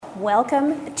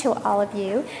Welcome to all of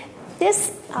you.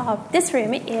 This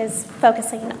room is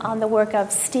focusing on the work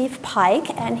of Steve Pyke,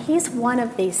 and he's one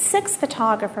of the 6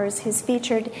 photographers who's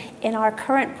featured in our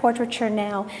current Portraiture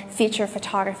Now feature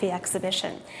photography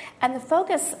exhibition. And the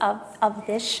focus of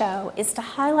this show is to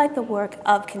highlight the work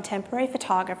of contemporary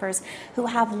photographers who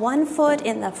have one foot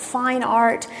in the fine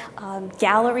art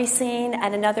gallery scene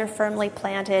and another firmly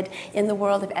planted in the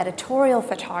world of editorial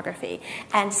photography.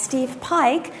 And Steve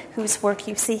Pyke, whose work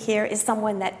you see here, is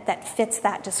someone that fits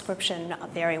that description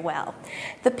very well.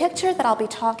 The picture that I'll be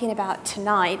talking about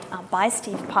tonight by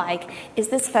Steve Pyke is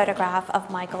this photograph of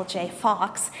Michael J.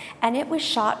 Fox, and it was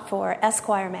shot for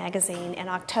Esquire magazine in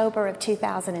October of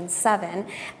 2007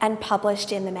 and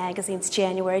published in the magazine's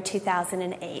January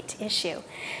 2008 issue.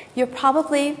 You're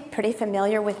probably pretty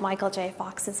familiar with Michael J.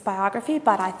 Fox's biography,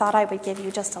 but I thought I would give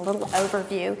you just a little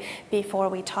overview before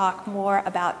we talk more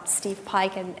about Steve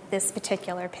Pyke and this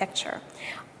particular picture.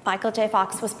 Michael J.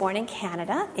 Fox was born in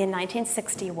Canada in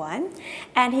 1961,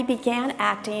 and he began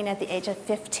acting at the age of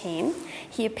 15.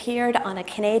 He appeared on a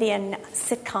Canadian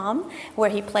sitcom where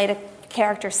he played a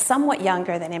character somewhat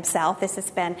younger than himself. This has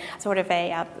been sort of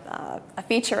a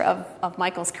feature of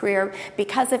Michael's career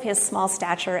because of his small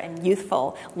stature and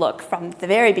youthful look from the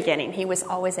very beginning. He was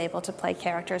always able to play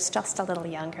characters just a little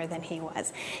younger than he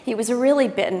was. He was really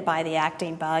bitten by the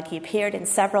acting bug. He appeared in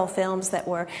several films that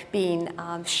were being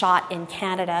shot in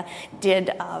Canada, did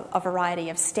a variety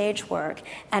of stage work,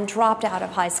 and dropped out of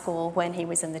high school when he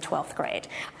was in the 12th grade.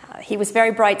 He was a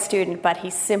very bright student, but he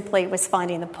simply was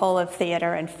finding the pull of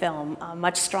theater and film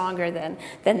much stronger than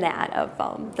that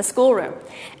of the schoolroom.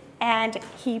 And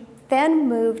he then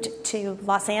moved to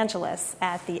Los Angeles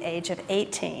at the age of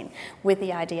 18 with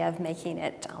the idea of making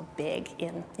it big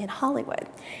in Hollywood.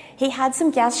 He had some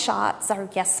guest spots,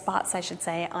 I should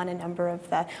say, on a number of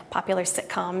the popular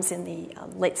sitcoms in the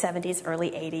late 70s,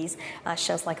 early 80s,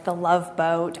 shows like The Love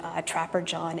Boat, Trapper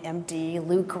John, M.D.,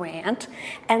 Lou Grant,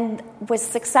 and was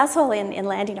successful in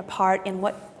landing a part in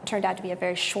what turned out to be a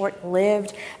very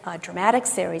short-lived dramatic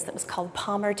series that was called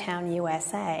Palmertown,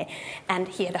 USA. And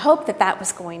he had hoped that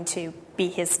was going to be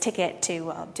his ticket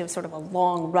to sort of a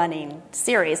long-running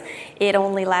series. It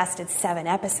only lasted 7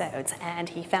 episodes, and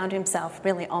he found himself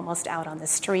really almost out on the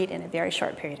street in a very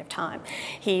short period of time.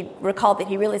 He recalled that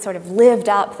he really sort of lived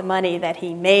up the money that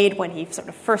he made when he sort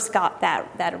of first got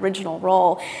that original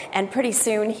role, and pretty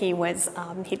soon he was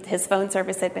his phone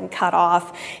service had been cut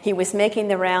off. He was making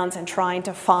the rounds and trying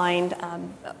to find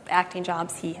acting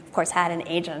jobs. He, of course, had an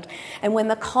agent. And when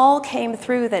the call came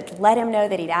through that let him know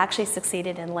that he'd actually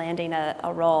succeeded in landing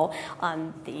a role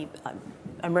on the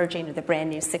emerging of the brand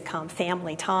new sitcom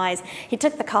Family Ties, he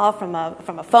took the call from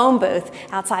a phone booth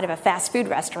outside of a fast food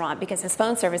restaurant because his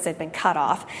phone service had been cut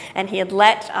off, and he'd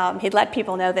let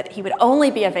people know that he would only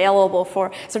be available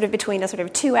for sort of between a sort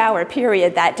of 2-hour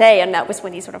period that day, and that was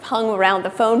when he sort of hung around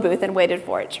the phone booth and waited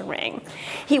for it to ring.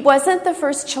 He wasn't the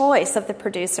first choice of the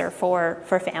producer for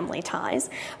Family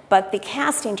Ties, but the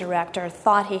casting director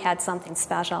thought he had something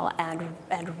special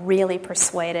and really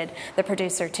persuaded the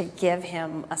producer to give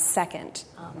him a second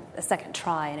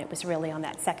try, and it was really on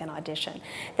that second audition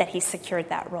that he secured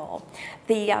that role.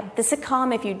 The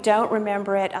sitcom, if you don't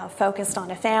remember it, focused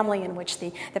on a family in which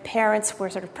the parents were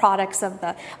sort of products of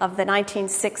the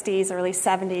 1960s, early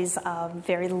 70s,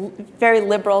 very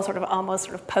liberal, sort of almost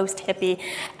sort of post-hippie,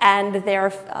 and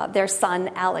their son,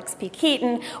 Alex P.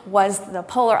 Keaton, was the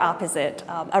polar opposite,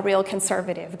 a real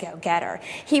conservative go-getter.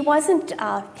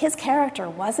 His character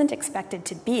wasn't expected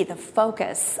to be the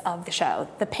focus of the show.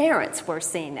 The parents were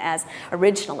seen as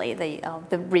originally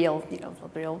the real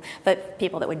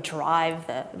people that would drive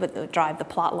the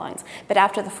plot lines. But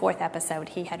after the 4th episode,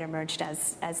 he had emerged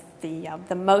as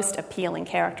the most appealing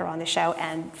character on the show,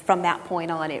 and from that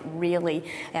point on, it really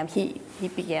he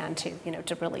began to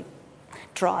really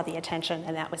draw the attention,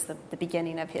 and that was the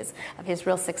beginning of his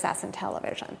real success in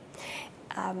television.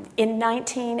 In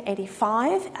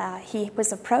 1985, he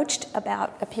was approached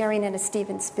about appearing in a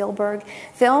Steven Spielberg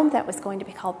film that was going to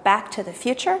be called Back to the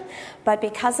Future, but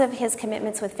because of his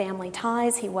commitments with Family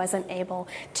Ties, he wasn't able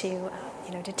to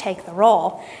take the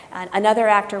role. Another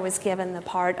actor was given the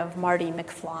part of Marty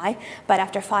McFly, but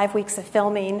after 5 weeks of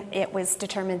filming, it was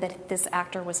determined that this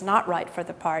actor was not right for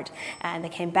the part, and they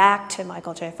came back to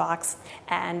Michael J. Fox,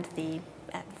 and the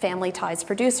Family Ties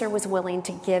producer was willing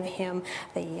to give him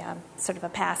the sort of a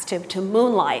pass to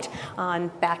moonlight on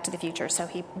Back to the Future. So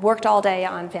he worked all day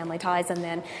on Family Ties, and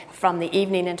then from the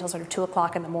evening until sort of 2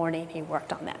 o'clock in the morning, he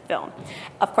worked on that film.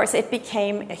 Of course, it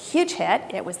became a huge hit.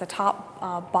 It was the top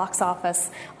box office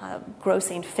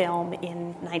grossing film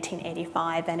in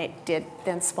 1985, and it did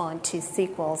then spawn 2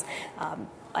 sequels.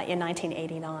 in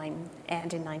 1989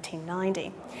 and in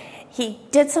 1990. He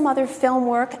did some other film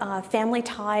work. Family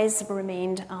Ties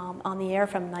remained on the air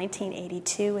from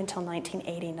 1982 until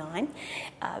 1989.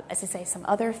 As I say, some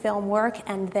other film work,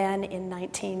 and then in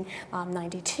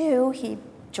 1992 he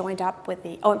joined up with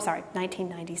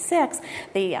 1996,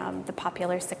 the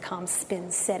popular sitcom Spin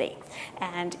City.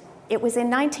 And it was in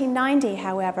 1990,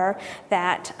 however,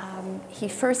 that he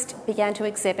first began to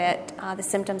exhibit the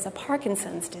symptoms of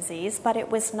Parkinson's disease, but it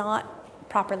was not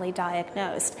properly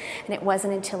diagnosed. And it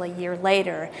wasn't until a year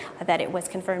later that it was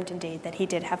confirmed indeed that he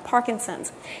did have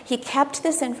Parkinson's. He kept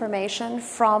this information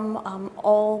from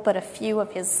all but a few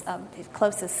of his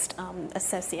closest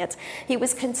associates. He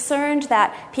was concerned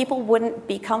that people wouldn't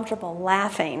be comfortable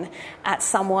laughing at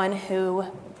someone who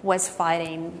was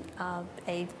fighting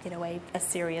a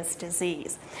serious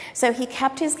disease. So he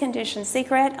kept his condition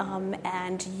secret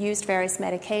and used various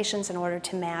medications in order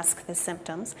to mask the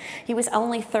symptoms. He was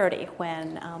only 30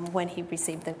 when he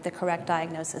received the correct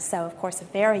diagnosis, so of course a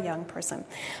very young person.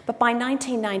 But by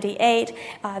 1998,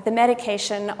 the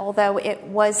medication, although it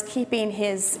was keeping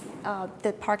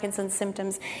the Parkinson's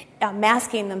symptoms,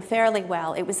 masking them fairly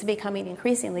well, it was becoming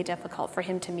increasingly difficult for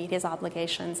him to meet his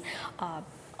obligations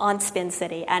on Spin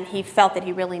City, and he felt that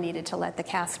he really needed to let the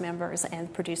cast members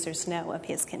and producers know of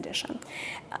his condition.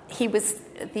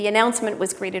 The announcement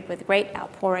was greeted with great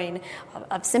outpouring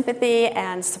of sympathy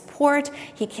and support.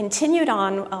 He continued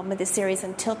on with the series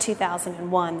until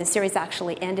 2001. The series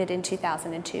actually ended in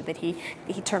 2002, but he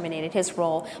terminated his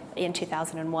role in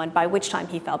 2001, by which time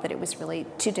he felt that it was really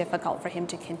too difficult for him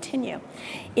to continue.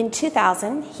 In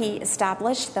 2000, he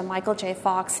established the Michael J.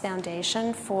 Fox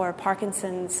Foundation for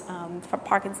Parkinson's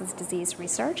disease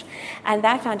research, and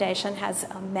that foundation has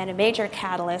been a major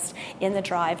catalyst in the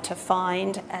drive to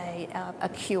find a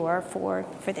cure for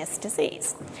this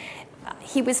disease.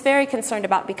 He was very concerned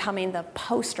about becoming the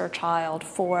poster child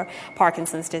for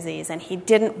Parkinson's disease, and he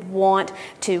didn't want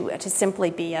to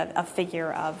simply be a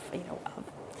figure of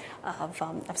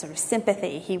sort of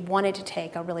sympathy. He wanted to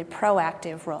take a really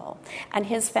proactive role. And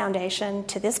his foundation,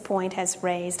 to this point, has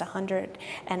raised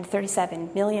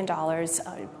 $137 million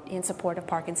in support of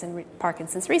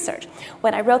Parkinson's research.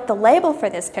 When I wrote the label for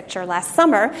this picture last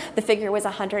summer, the figure was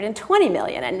 $120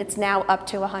 million, and it's now up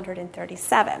to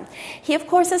 $137. He, of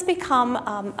course, has become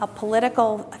a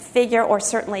political figure, or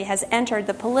certainly has entered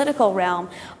the political realm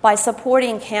by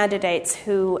supporting candidates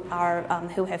who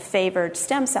have favored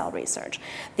stem cell research.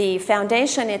 The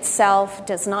foundation itself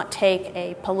does not take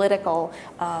a political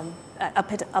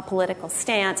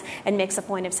stance and makes a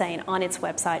point of saying on its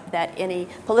website that any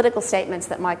political statements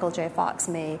that Michael J. Fox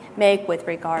may make with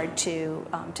regard to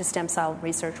stem cell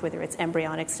research, whether it's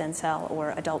embryonic stem cell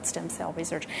or adult stem cell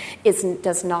research,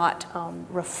 does not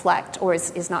reflect or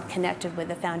is not connected with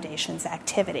the foundation's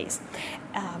activities.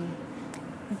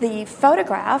 The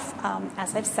photograph,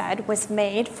 as I've said, was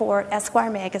made for Esquire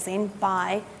magazine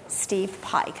by Steve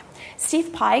Pyke.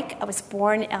 Steve Pyke was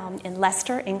born in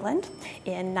Leicester, England,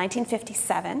 in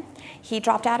 1957. He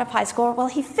dropped out of high school. Well,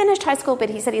 he finished high school, but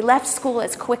he said he left school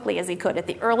as quickly as he could at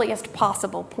the earliest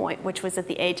possible point, which was at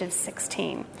the age of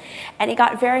 16. And he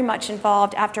got very much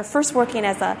involved after first working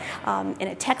as in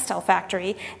a textile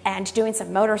factory and doing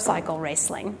some motorcycle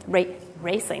racing,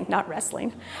 not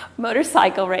wrestling,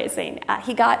 motorcycle racing.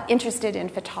 He got interested in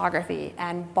photography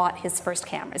and bought his first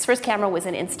camera. His first camera was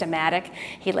an Instamatic.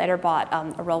 He later bought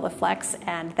a Rolleiflex,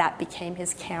 and that became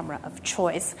his camera of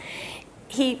choice.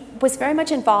 He was very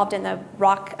much involved in the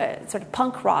rock, sort of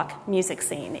punk rock music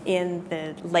scene in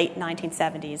the late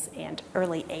 1970s and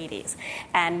early 80s,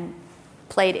 and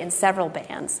played in several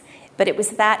bands. But it was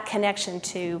that connection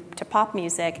to pop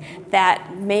music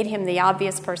that made him the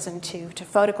obvious person to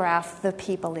photograph the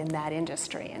people in that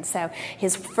industry. And so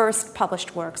his first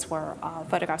published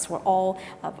photographs were all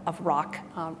of rock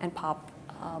and pop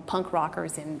punk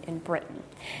rockers in Britain.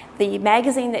 The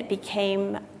magazine that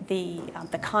became the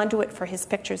conduit for his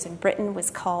pictures in Britain was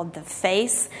called The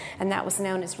Face, and that was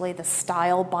known as really the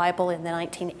style Bible in the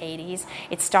 1980s.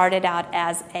 It started out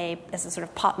as a sort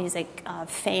of pop music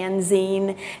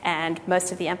fanzine, and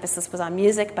most of the emphasis was on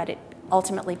music, but it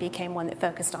ultimately became one that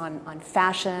focused on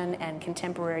fashion and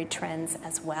contemporary trends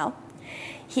as well.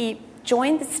 He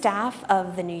joined the staff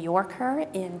of The New Yorker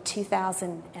in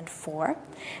 2004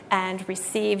 and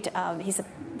received,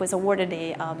 was awarded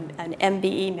an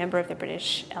MBE, Member of the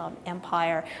British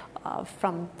Empire,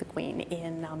 from the Queen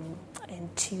in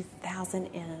 2000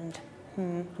 and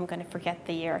I'm going to forget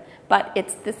the year, but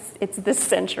it's this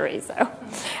century. So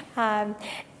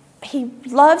He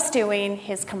loves doing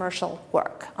his commercial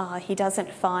work. He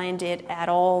doesn't find it at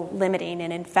all limiting,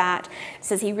 and in fact,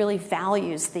 says he really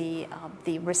values the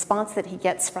response that he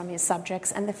gets from his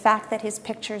subjects and the fact that his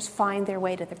pictures find their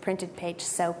way to the printed page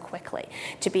so quickly.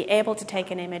 To be able to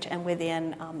take an image and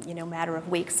within a matter of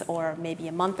weeks or maybe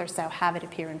a month or so have it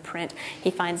appear in print, he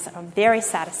finds very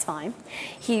satisfying.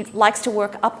 He likes to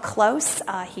work up close.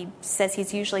 He says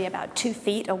he's usually about 2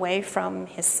 feet away from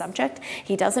his subject.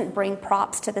 He doesn't bring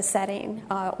props to the setting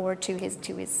or to his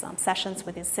sessions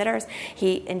with his sitters.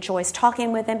 He enjoys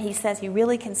talking with them. He says he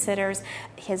really considers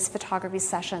his photography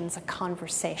sessions a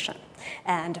conversation,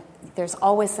 and there's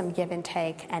always some give and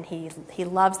take, and he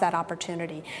loves that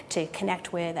opportunity to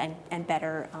connect with and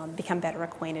better become better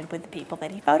acquainted with the people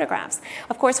that he photographs.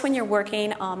 Of course, when you're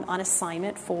working on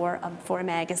assignment for a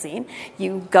magazine,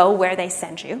 you go where they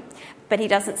send you, but he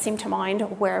doesn't seem to mind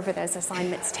wherever those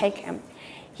assignments take him.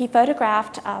 He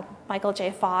photographed Michael J.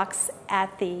 Fox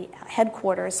at the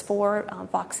headquarters for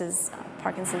Fox's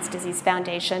Parkinson's Disease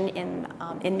Foundation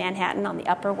in Manhattan on the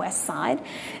Upper West Side.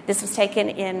 This was taken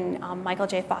in Michael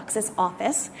J. Fox's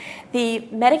office. The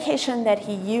medication that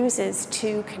he uses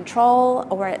to control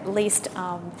or at least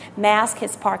mask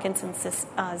his Parkinson's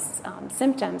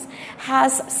symptoms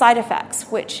has side effects,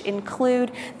 which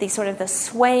include the sort of the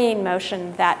swaying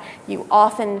motion that you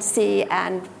often see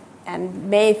and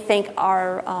may think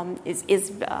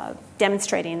is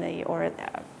demonstrating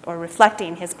or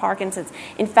reflecting his Parkinson's.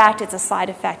 In fact, it's a side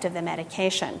effect of the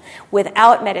medication.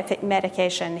 Without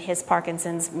medication, his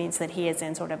Parkinson's means that he is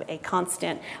in sort of a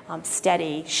constant,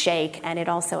 steady shake, and it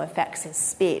also affects his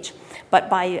speech. But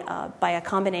by a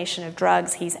combination of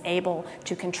drugs, he's able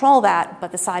to control that,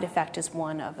 but the side effect is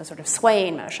one of a sort of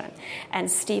swaying motion.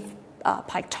 And Steve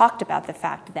Pyke talked about the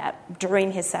fact that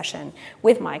during his session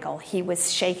with Michael, he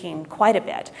was shaking quite a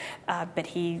bit, but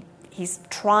he's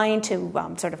trying to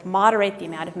sort of moderate the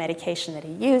amount of medication that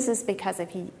he uses, because if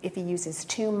he uses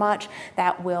too much,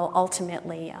 that will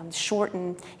ultimately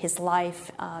shorten his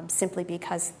life, simply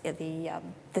because it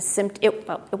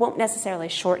won't necessarily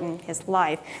shorten his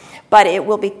life, but it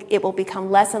will become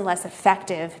less and less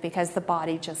effective because the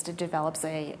body just develops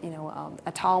a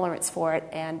tolerance for it,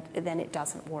 and then it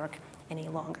doesn't work any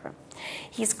longer.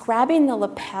 He's grabbing the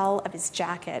lapel of his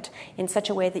jacket in such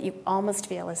a way that you almost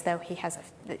feel as though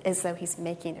he's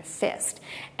making a fist.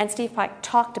 And Steve Pyke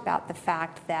talked about the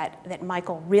fact that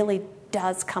Michael really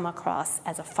does come across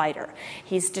as a fighter.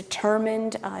 He's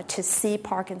determined to see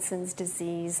Parkinson's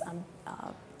disease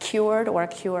cured or a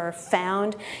cure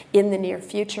found in the near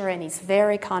future, and he's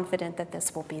very confident that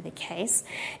this will be the case.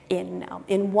 In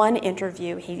one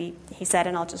interview, he said,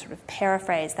 and I'll just sort of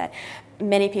paraphrase, that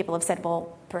many people have said,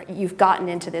 well, you've gotten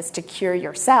into this to cure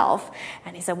yourself.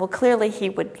 And he said, well, clearly he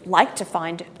would like to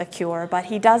find a cure, but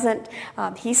he doesn't.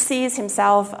 He sees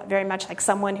himself very much like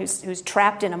someone who's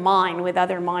trapped in a mine with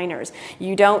other miners.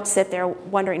 You don't sit there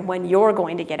wondering when you're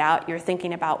going to get out. You're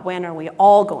thinking about when are we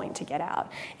all going to get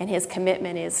out. And his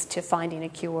commitment is to finding a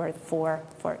cure for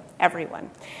everyone.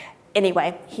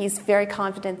 Anyway, he's very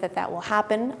confident that will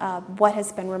happen. What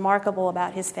has been remarkable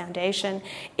about his foundation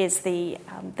is the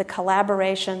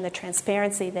collaboration, the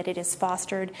transparency that it has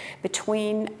fostered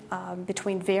between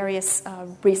various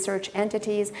research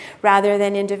entities, rather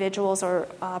than individuals or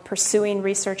pursuing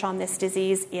research on this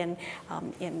disease in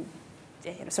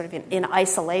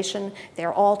isolation.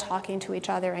 They're all talking to each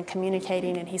other and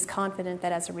communicating, and he's confident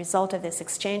that as a result of this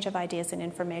exchange of ideas and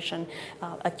information,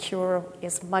 a cure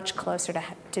is much closer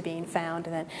to being found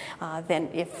than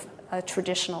if a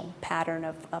traditional pattern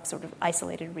of sort of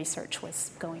isolated research was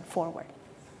going forward.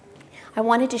 I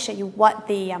wanted to show you what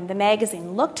the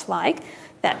magazine looked like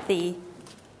that the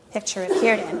picture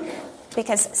appeared in,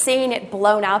 because seeing it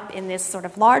blown up in this sort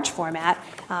of large format,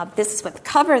 this is what the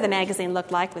cover of the magazine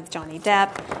looked like with Johnny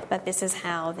Depp, but this is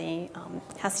how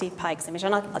Steve Pyke's image,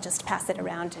 and I'll just pass it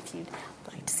around if you'd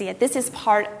like to see it. This is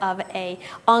part of a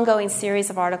ongoing series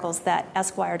of articles that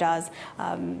Esquire does.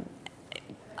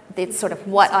 It's sort of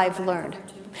what I've learned.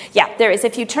 Yeah, there is.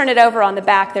 If you turn it over on the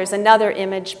back, there's another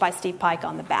image by Steve Pyke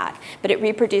on the back. But it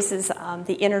reproduces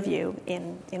the interview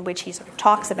in which he sort of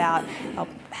talks about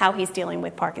how he's dealing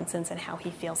with Parkinson's and how he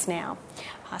feels now.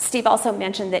 Steve also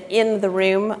mentioned that in the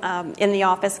room, in the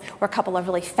office, were a couple of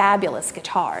really fabulous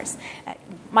guitars.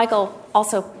 Michael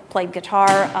also played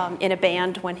guitar in a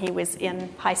band when he was in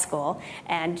high school,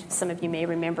 and some of you may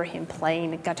remember him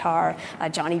playing guitar,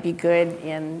 Johnny B. Good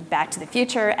in Back to the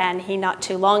Future, and he not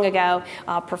too long ago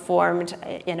performed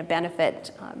in a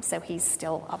benefit, so he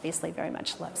still obviously very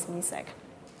much loves music.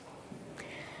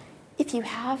 If you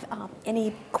have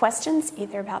any questions,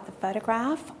 either about the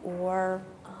photograph or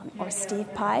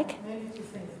Steve Pyke.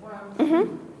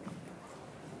 Mm-hmm.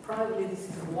 probably this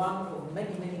is one of many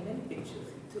pictures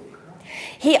he took. Huh?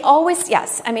 He always,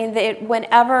 yes. I mean,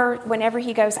 whenever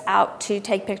he goes out to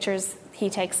take pictures, he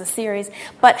takes a series.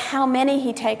 But how many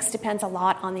he takes depends a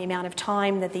lot on the amount of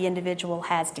time that the individual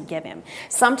has to give him.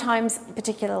 Sometimes,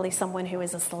 particularly someone who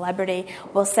is a celebrity,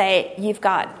 will say, you've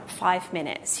got 5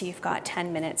 minutes, you've got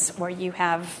 10 minutes, or you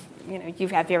have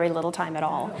very little time at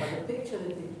all. But the picture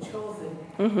that you've chosen,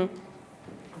 Mm-hmm. in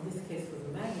this case was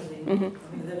a magazine, Mm-hmm.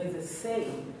 I mean, there is a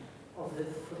saying of the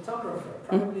photographer.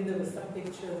 Probably there were some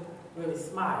pictures where he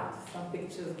smiled, some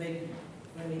pictures maybe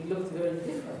when he looked very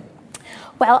different.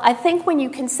 Well, I think when you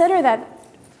consider that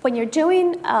when you're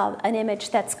doing an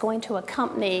image that's going to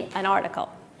accompany an article,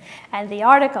 and the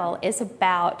article is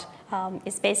about,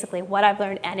 is basically what I've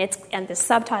learned, and the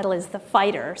subtitle is The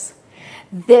Fighters,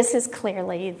 this is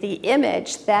clearly the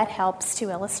image that helps to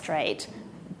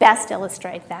best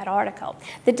illustrate that article.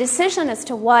 The decision as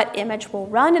to what image will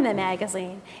run in the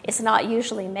magazine is not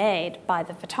usually made by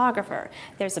the photographer.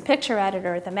 There's a picture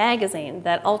editor at the magazine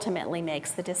that ultimately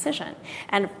makes the decision.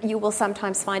 And you will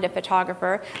sometimes find a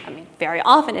photographer, very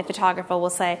often a photographer will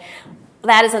say,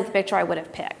 that isn't the picture I would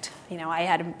have picked. I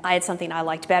had something I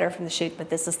liked better from the shoot,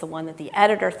 but this is the one that the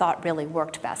editor thought really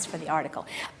worked best for the article.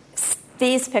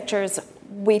 These pictures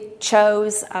we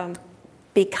chose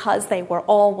because they were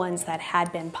all ones that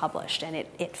had been published, and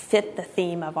it fit the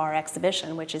theme of our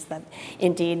exhibition, which is that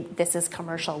indeed this is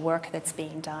commercial work that's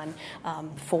being done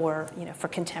for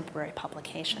contemporary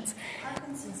publications.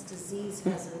 Parkinson's disease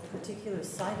has a particular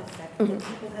side effect that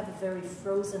people have a very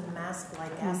frozen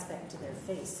mask-like aspect to their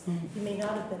face. You may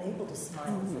not have been able to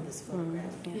smile for this photograph.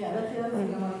 Yeah, that's the other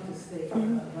thing I wanted to say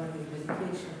about the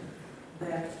medication,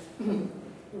 that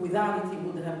without it, he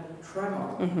would have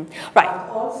tremor. Right. But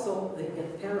also, they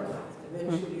get paralyzed.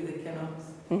 Eventually, they cannot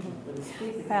really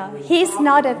speak. Well, he is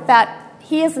not at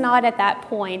that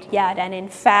point yet, and in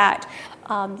fact,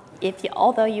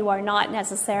 although you are not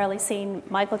necessarily seeing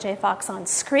Michael J. Fox on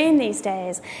screen these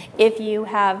days, if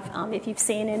you've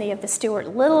seen any of the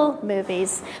Stuart Little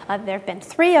movies, there have been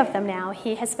 3 of them now.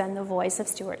 He has been the voice of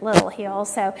Stuart Little. He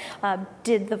also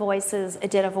did a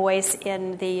voice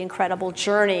in The Incredible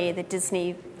Journey, the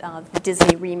Disney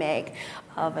remake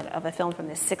of a film from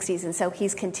the 60s, and so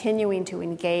he's continuing to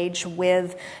engage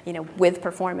with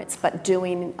performance, but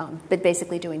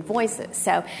basically doing voices.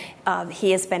 So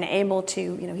he has been able to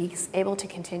he's able to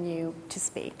continue to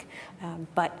speak.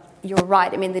 But you're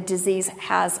right. I mean, the disease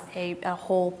has a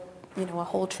whole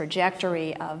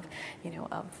trajectory of. May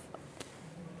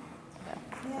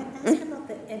I ask about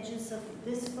the edges of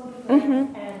this photograph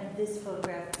and this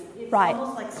photograph? It's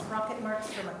almost like sprocket marks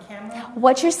from a camera.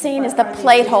 What you're seeing is the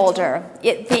plate holder.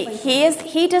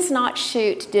 He does not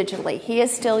shoot digitally. He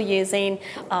is still using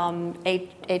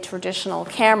a traditional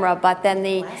camera, but then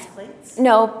Glass plates?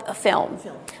 a film.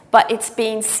 But it's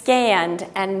being scanned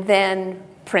and then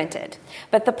printed.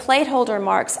 But the plate holder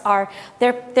marks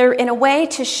they're in a way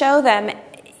to show them.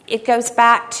 It goes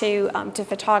back to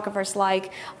photographers like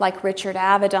Richard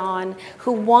Avedon,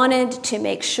 who wanted to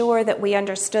make sure that we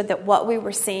understood that what we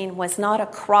were seeing was not a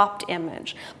cropped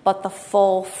image, but the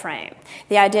full frame.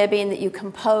 The idea being that you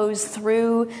compose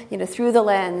through the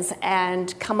lens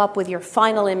and come up with your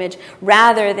final image,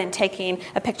 rather than taking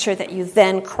a picture that you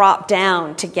then crop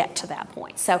down to get to that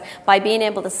point. So by being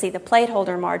able to see the plate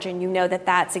holder margin, you know that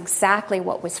that's exactly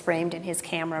what was framed in his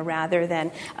camera, rather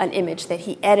than an image that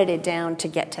he edited down to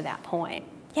get to that point.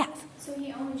 Yes? So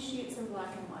he only shoots in black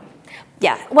and white?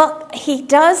 Yeah. Well, he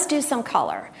does do some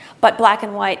color, but black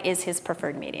and white is his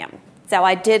preferred medium. So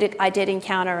I did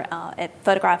encounter a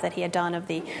photograph that he had done of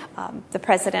the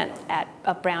president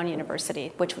of Brown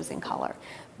University, which was in color.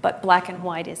 But black and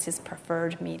white is his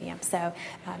preferred medium. So,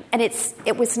 and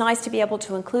it was nice to be able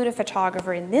to include a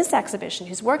photographer in this exhibition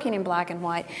who's working in black and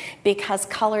white, because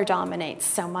color dominates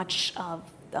so much of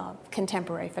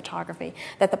contemporary photography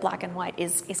that the black and white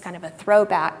is kind of a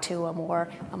throwback to a more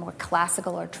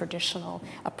classical or traditional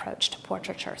approach to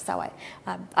portraiture. So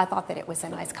I thought that it was a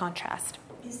nice contrast.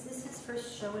 Is this his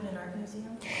first show in an art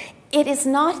museum? It is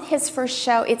not his first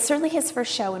show. It's certainly his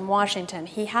first show in Washington.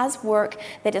 He has work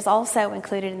that is also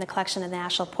included in the collection of the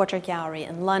National Portrait Gallery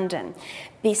in London.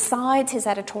 Besides his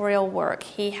editorial work,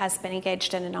 he has been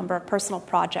engaged in a number of personal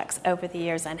projects over the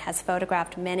years and has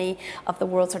photographed many of the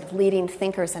world's sort of leading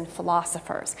thinkers and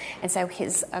philosophers. And so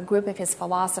a group of his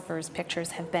philosophers'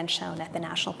 pictures have been shown at the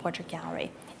National Portrait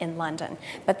Gallery in London.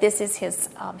 But this is his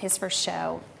first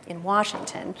show in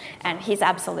Washington, and he's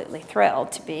absolutely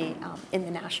thrilled to be in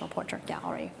the National Portrait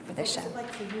Gallery for this show. What's it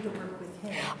like for you to work with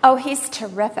him? Oh, he's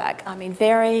terrific. I mean,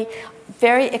 very,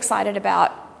 very excited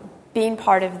about being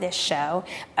part of this show.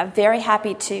 Very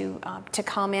happy to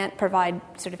comment, provide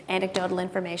sort of anecdotal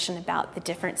information about the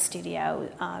different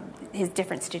his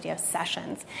different studio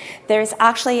sessions. There's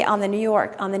actually on the New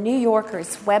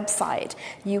Yorker's website,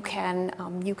 you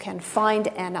can find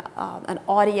an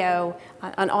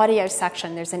audio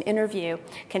section. There's an interview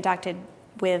conducted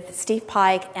with Steve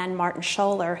Pyke and Martin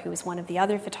Scholler, who is one of the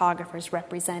other photographers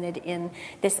represented in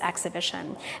this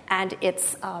exhibition, and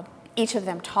it's. Each of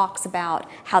them talks about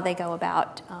how they go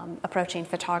about approaching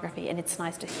photography, and it's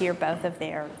nice to hear both of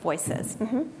their voices.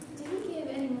 Mm-hmm. Did he give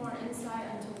any more insight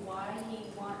into why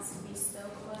he wants to be so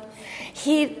close?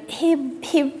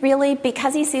 He really,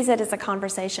 because he sees it as a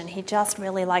conversation, he just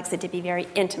really likes it to be very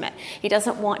intimate. He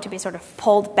doesn't want to be sort of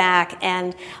pulled back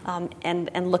and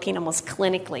looking almost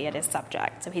clinically at his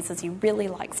subject. So he says he really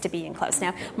likes to be in close.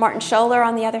 Now, Martin Scholler,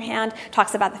 on the other hand,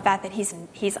 talks about the fact that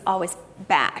he's always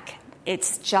back.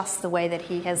 It's just the way that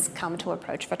he has come to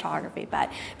approach photography. But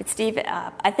Steve,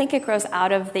 I think it grows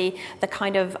out of the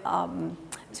kind of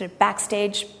sort of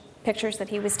backstage pictures that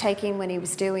he was taking when he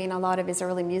was doing a lot of his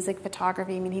early music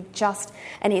photography. I mean,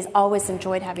 he's always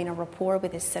enjoyed having a rapport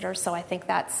with his sitters. So I think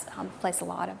that's plays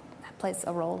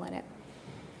a role in it.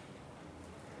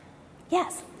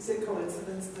 Yes. Is it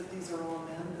coincidence that these are all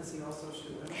men? Does he also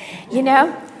shoot women? You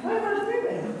know,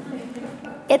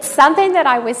 it's something that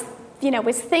I was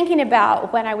thinking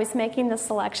about when I was making the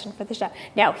selection for the show.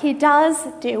 Now, he does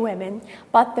do women,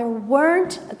 but there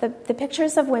weren't, the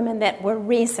pictures of women that were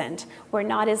recent were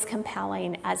not as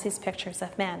compelling as his pictures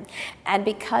of men. And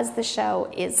because the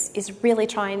show is really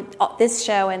trying, this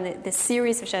show and the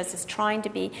series of shows is trying to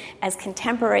be as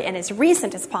contemporary and as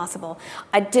recent as possible,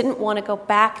 I didn't want to go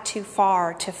back too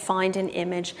far to find an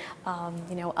image,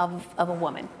 of a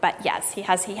woman. But yes, he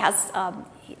has.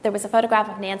 There was a photograph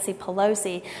of Nancy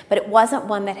Pelosi, but it wasn't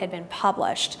one that had been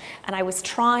published. And I was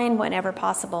trying whenever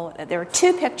possible. There are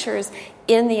two pictures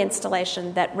in the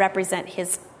installation that represent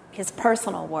his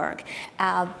personal work,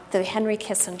 the Henry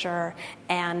Kissinger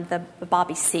and the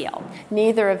Bobby Seale.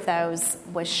 Neither of those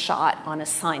was shot on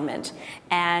assignment.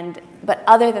 But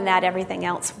other than that, everything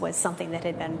else was something that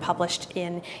had been published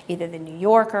in either the New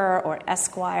Yorker or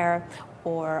Esquire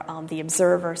or The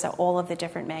Observer, so all of the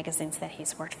different magazines that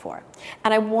he's worked for.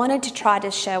 And I wanted to try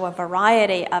to show a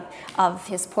variety of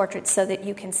his portraits so that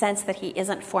you can sense that he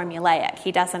isn't formulaic.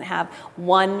 He doesn't have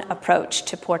one approach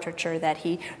to portraiture that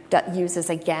he uses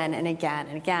again and again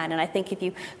and again. And I think if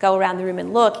you go around the room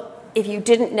and look, if you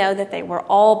didn't know that they were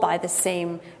all by the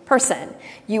same person,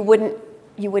 you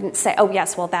wouldn't say, oh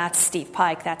yes, well that's Steve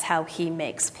Pyke, that's how he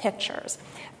makes pictures.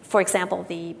 For example,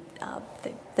 the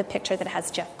picture that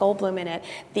has Jeff Goldblum in it,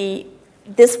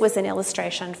 this was an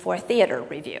illustration for a theater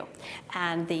review.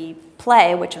 And the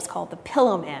play, which is called The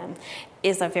Pillow Man,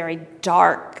 is a very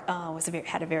dark,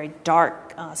 had a very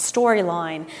dark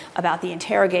storyline about the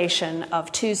interrogation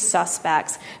of two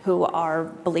suspects who are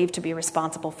believed to be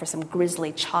responsible for some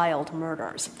grisly child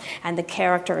murders. And the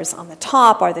characters on the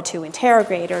top are the two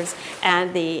interrogators,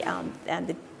 and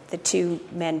the two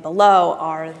men below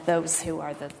are those who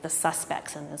are the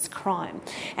suspects in this crime.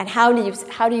 And how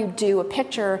do you do a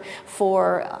picture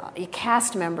for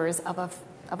cast members of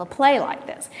a play like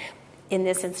this? In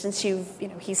this instance,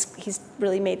 he's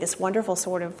really made this wonderful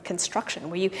sort of construction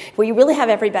where you really have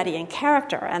everybody in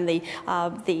character, and the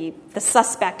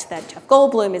suspect that Jeff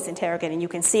Goldblum is interrogating, you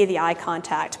can see the eye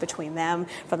contact between them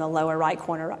from the lower right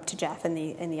corner up to Jeff in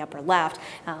the upper left,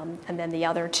 and then the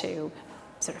other two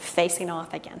sort of facing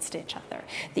off against each other.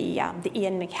 The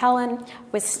Ian McKellen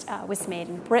was made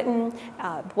in Britain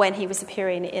when he was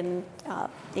appearing in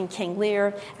King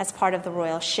Lear as part of the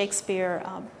Royal Shakespeare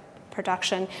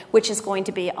production, which is going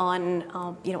to be on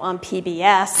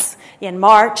PBS in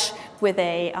March with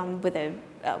a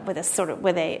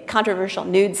controversial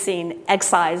nude scene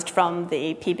excised from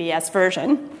the PBS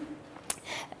version.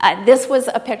 This was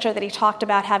a picture that he talked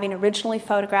about having originally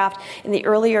photographed in the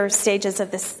earlier stages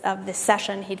of this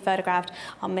session. He'd photographed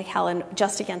McKellen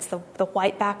just against the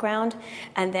white background,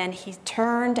 and then he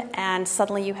turned, and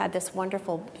suddenly you had this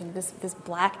wonderful, this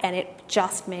black, and it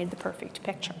just made the perfect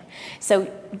picture.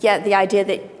 So, yeah, the idea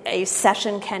that a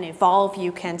session can evolve,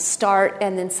 you can start,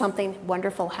 and then something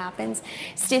wonderful happens.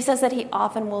 Steve says that he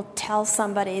often will tell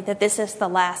somebody that this is the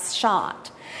last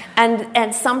shot.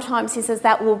 And sometimes he says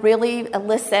that will really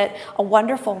elicit a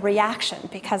wonderful reaction,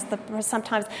 because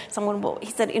sometimes someone will,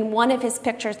 he said in one of his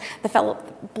pictures,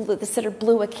 the sitter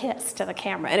blew a kiss to the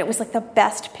camera, and it was like the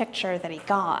best picture that he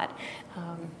got.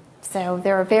 So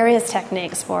there are various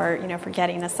techniques for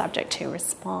getting the subject to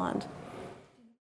respond.